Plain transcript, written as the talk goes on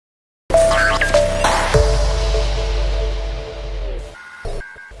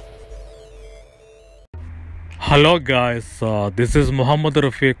Hello guys, this is Muhammad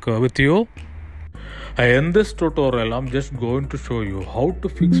Rafiq with you. In this tutorial, I'm just going to show you how to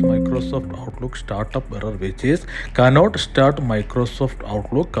fix Microsoft Outlook startup error, which is cannot start Microsoft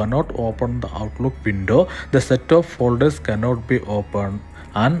Outlook, cannot open the Outlook window, the set of folders cannot be opened,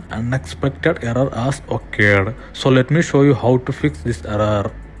 an unexpected error has occurred. So let me show you how to fix this error.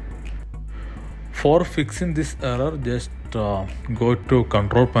 For fixing this error, just go to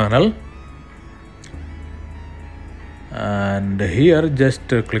Control Panel. And here just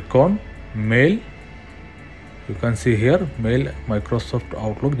click on Mail. You can see here Mail Microsoft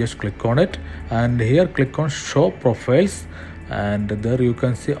Outlook. Just click on it, and here click on Show Profiles, and there you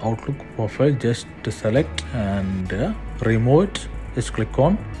can see Outlook profile. Just select and remove it. Just click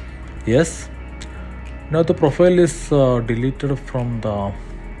on Yes. Now the profile is deleted from the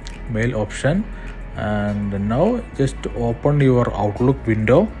Mail option, and now just open your Outlook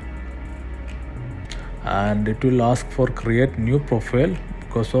window, and it will ask for create new profile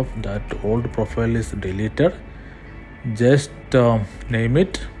because of that old profile is deleted. Just name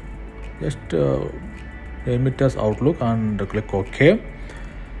it as Outlook and click OK.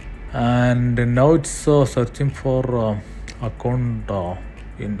 And now it's searching for account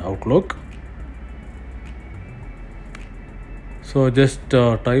in Outlook. So just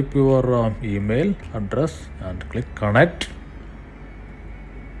type your email address and click connect.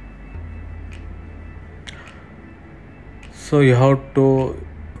 So you have to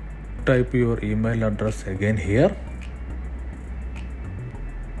type your email address again here,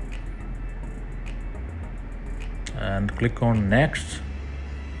 and click on next.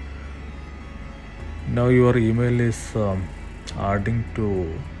 Now your email is adding to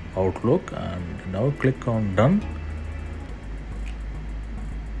Outlook, and now click on done.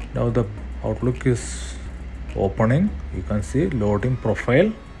 Now the Outlook is opening. You can see loading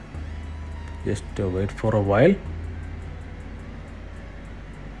profile. Just wait for a while.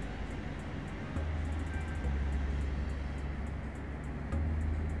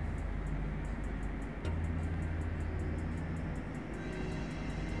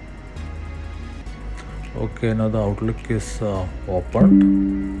 Okay, now the Outlook is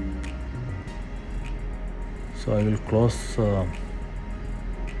opened. So I will close the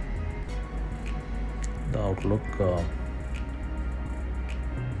Outlook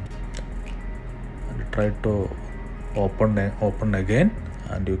and try to open again,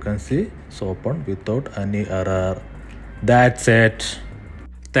 and you can see it's open without any error. That's it.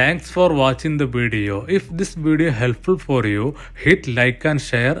 Thanks for watching the video. If this video helpful for you, hit like and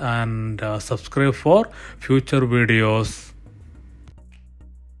share, and subscribe for future videos.